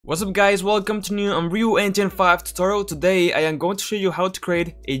What's up guys, welcome to new Unreal Engine 5 tutorial. Today I am going to show you how to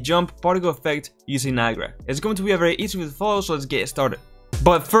create a jump particle effect using Niagara. It's going to be a very easy to follow, so let's get started.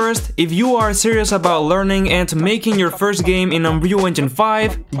 But first, if you are serious about learning and making your first game in Unreal Engine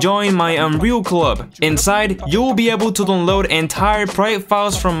 5, join my Unreal Club. Inside, you will be able to download entire private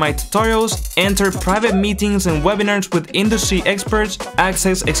files from my tutorials, enter private meetings and webinars with industry experts,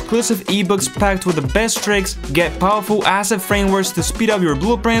 access exclusive ebooks packed with the best tricks, get powerful asset frameworks to speed up your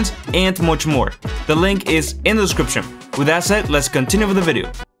blueprints, and much more. The link is in the description. With that said, let's continue with the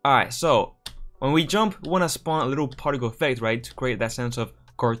video. Alright, so when we jump, we want to spawn a little particle effect, right? To create that sense of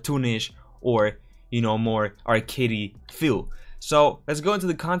cartoonish or, you know, more arcadey feel. So let's go into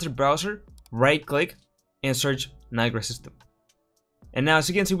the content browser, right click, and search Niagara system. And now as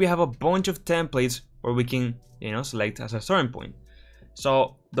you can see, we have a bunch of templates where we can, you know, select as a starting point.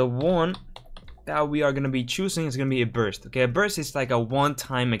 So the one that we are going to be choosing is going to be a burst. Okay, a burst is like a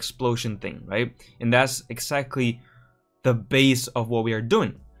one-time explosion thing, right? And that's exactly the base of what we are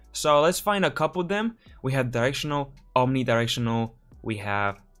doing. So let's find a couple of them. We have directional, omnidirectional, we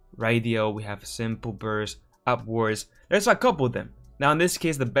have radial, we have simple burst, upwards. There's a couple of them. Now in this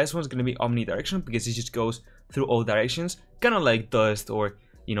case, the best one is going to be omnidirectional because it just goes through all directions, kind of like dust or,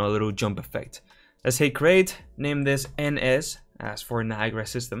 you know, a little jump effect. Let's hit create, name this NS, as for Niagara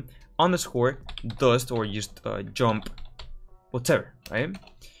system, underscore dust or just jump, whatever, right?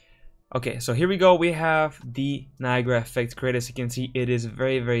 Okay, so here we go. We have the Niagara effect created. As you can see, it is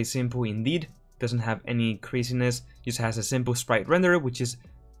very simple indeed. Doesn't have any craziness. Just has a simple sprite renderer, which is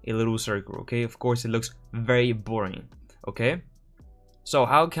a little circle. Okay, of course, it looks very boring. Okay, so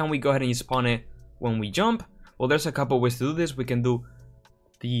how can we go ahead and spawn it when we jump? Well, there's a couple ways to do this. We can do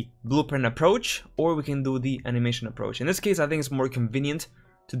the blueprint approach, or we can do the animation approach. In this case, I think it's more convenient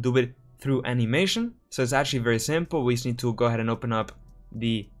to do it through animation. So it's actually very simple. We just need to go ahead and open up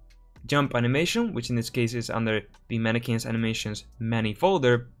the jump animation, which in this case is under the megascans animations many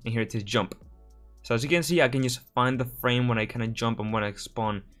folder, and here it is jump. So as you can see, I can just find the frame when I kind of jump and when I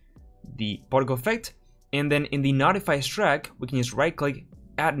spawn the particle effect, and then in the notifies track we can just right click,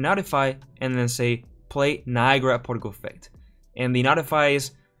 add notify, and then say play Niagara particle effect. And the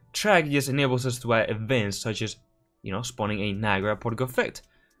notifies track just enables us to add events such as, you know, spawning a Niagara particle effect.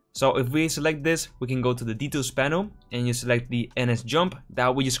 So if we select this, we can go to the details panel and you select the NS jump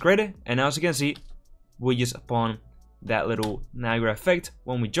that we just created, and now as you can see, we just spawn that little Niagara effect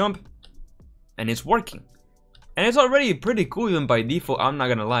when we jump, and it's working. And it's already pretty cool even by default, I'm not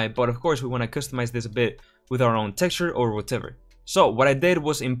gonna lie, but of course we want to customize this a bit with our own texture or whatever. So what I did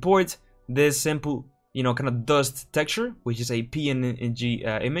was import this simple, you know, kind of dust texture, which is a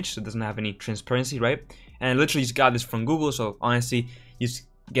PNG image, so it doesn't have any transparency, right? And I literally just got this from Google, so honestly, just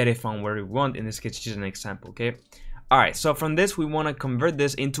get it from where you want. In this case, just an example. Okay, all right, so from this we want to convert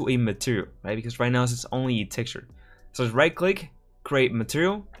this into a material, right? Because right now it's only a texture. So just right click, create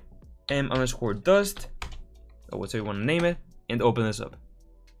material, m_dust, or whatever you want to name it, and open this up.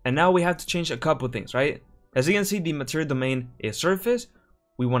 And now we have to change a couple things, right? As you can see, the material domain is surface.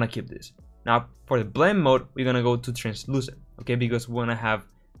 We want to keep this. Now for the blend mode, we're gonna go to translucent, okay? Because we want to have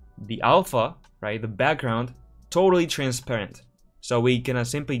the alpha, right, the background, totally transparent. So we can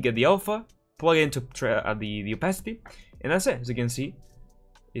simply get the alpha, plug it into the opacity, and that's it. As you can see,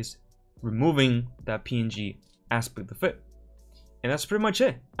 it's removing that PNG aspect of it. And that's pretty much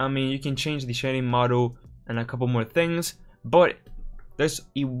it. I mean, you can change the shading model and a couple more things, but there's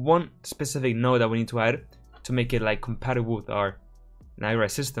one specific node that we need to add to make it like compatible with our Niagara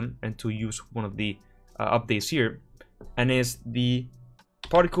system and to use one of the updates here, and is the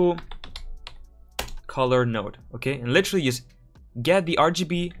particle color node. Okay, and literally just get the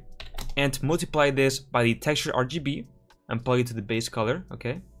RGB and multiply this by the texture RGB and plug it to the base color.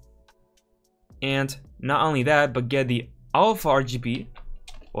 Okay, and not only that, but get the alpha RGB,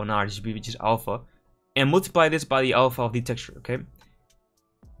 or not RGB, which is alpha, and multiply this by the alpha of the texture. Okay,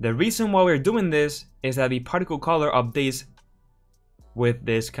 the reason why we're doing this is that the particle color updates with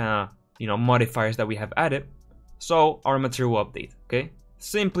this kind of, you know, modifiers that we have added, so our material will update. Okay,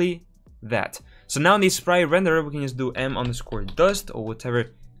 simply that. So now in the sprite renderer, we can just do m_dust or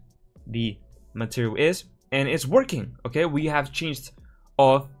whatever the material is, and it's working. Okay, we have changed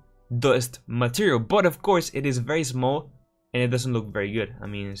off dust material, but of course it is very small and it doesn't look very good. I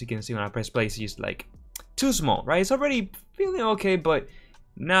mean, as you can see when I press play, it's just like too small, right? It's already feeling okay, but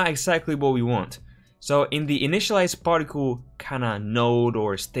not exactly what we want. So in the initialize particle kind of node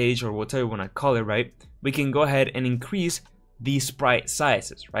or stage or whatever you want to call it, right, we can go ahead and increase the sprite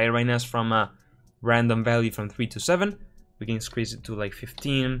sizes, right? Right now it's from a random value from 3 to 7. We can increase it to like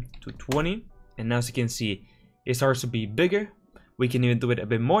 15 to 20, and now as you can see, it starts to be bigger, we can even do it a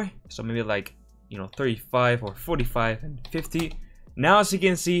bit more. So maybe like, you know, 35 or 45 and 50. Now, as you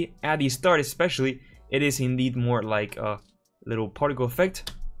can see, at the start especially, it is indeed more like a little particle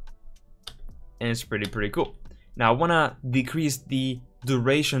effect. And it's pretty cool. Now, I want to decrease the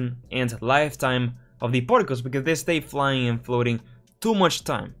duration and lifetime of the particles because they stay flying and floating too much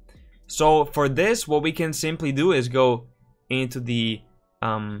time. So for this, what we can simply do is go into the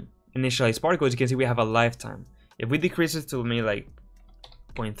initialized particles. You can see we have a lifetime. If we decrease it to maybe like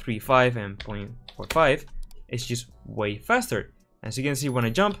 0.35 and 0.45, it's just way faster. As you can see, when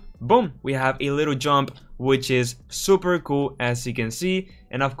I jump, boom, we have a little jump, which is super cool, as you can see.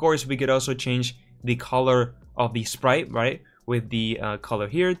 And of course, we could also change the color of the sprite, right, with the color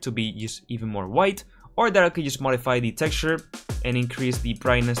here to be just even more white, or that I could just modify the texture and increase the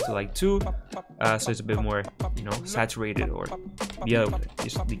brightness to like 2, so it's a bit more, you know, saturated, or the other way,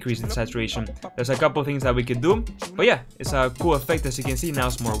 just decrease the saturation. There's a couple things that we could do, but yeah, it's a cool effect. As you can see, now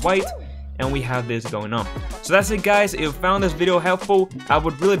it's more white, and we have this going on. So that's it, guys. If you found this video helpful, I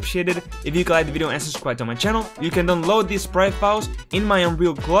would really appreciate it if you could like the video and subscribe to my channel. You can download these sprite files in my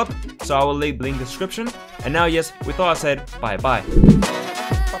Unreal Club, so I will leave the link in the description. And now, yes, with all I said, bye bye.